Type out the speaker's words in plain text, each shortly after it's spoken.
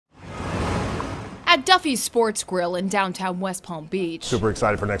At Duffy's Sports Grill in downtown West Palm Beach. Super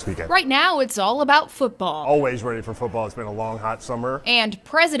excited for next weekend. Right now, it's all about football. Always ready for football. It's been a long, hot summer. And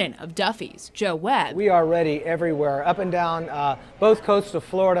president of Duffy's, Joe Webb, we are ready everywhere, up and down both coasts of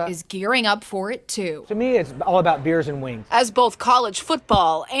Florida, is gearing up for it too. To me, it's all about beers and wings. As both college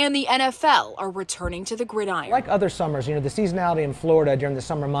football and the NFL are returning to the gridiron. Like other summers, the seasonality in Florida during the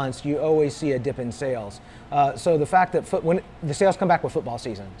summer months, you always see a dip in sales. So the fact that when the sales come back with football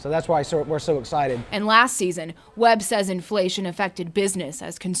season, so that's why we're so excited. And last season, Webb says inflation affected business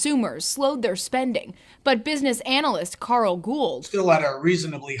as consumers slowed their spending. But business analyst Carl Gould, still at a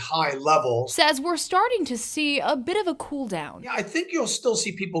reasonably high level, says we're starting to see a bit of a cool down. Yeah, I think you'll still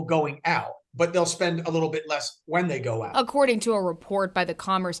see people going out, but they'll spend a little bit less when they go out. According to a report by the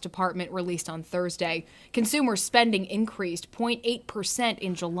Commerce Department released on Thursday, consumer spending increased 0.8%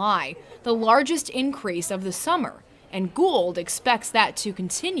 in July, the largest increase of the summer. And Gould expects that to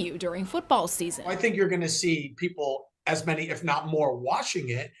continue during football season. I think you're going to see people, as many, if not more, watching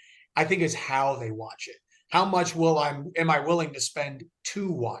it. I think it's how they watch it. How much am I willing to spend to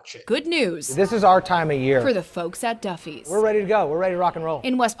watch it? Good news. This is our time of year. For the folks at Duffy's. We're ready to go. We're ready to rock and roll.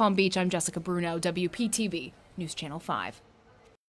 In West Palm Beach, I'm Jessica Bruno, WPTV News Channel 5.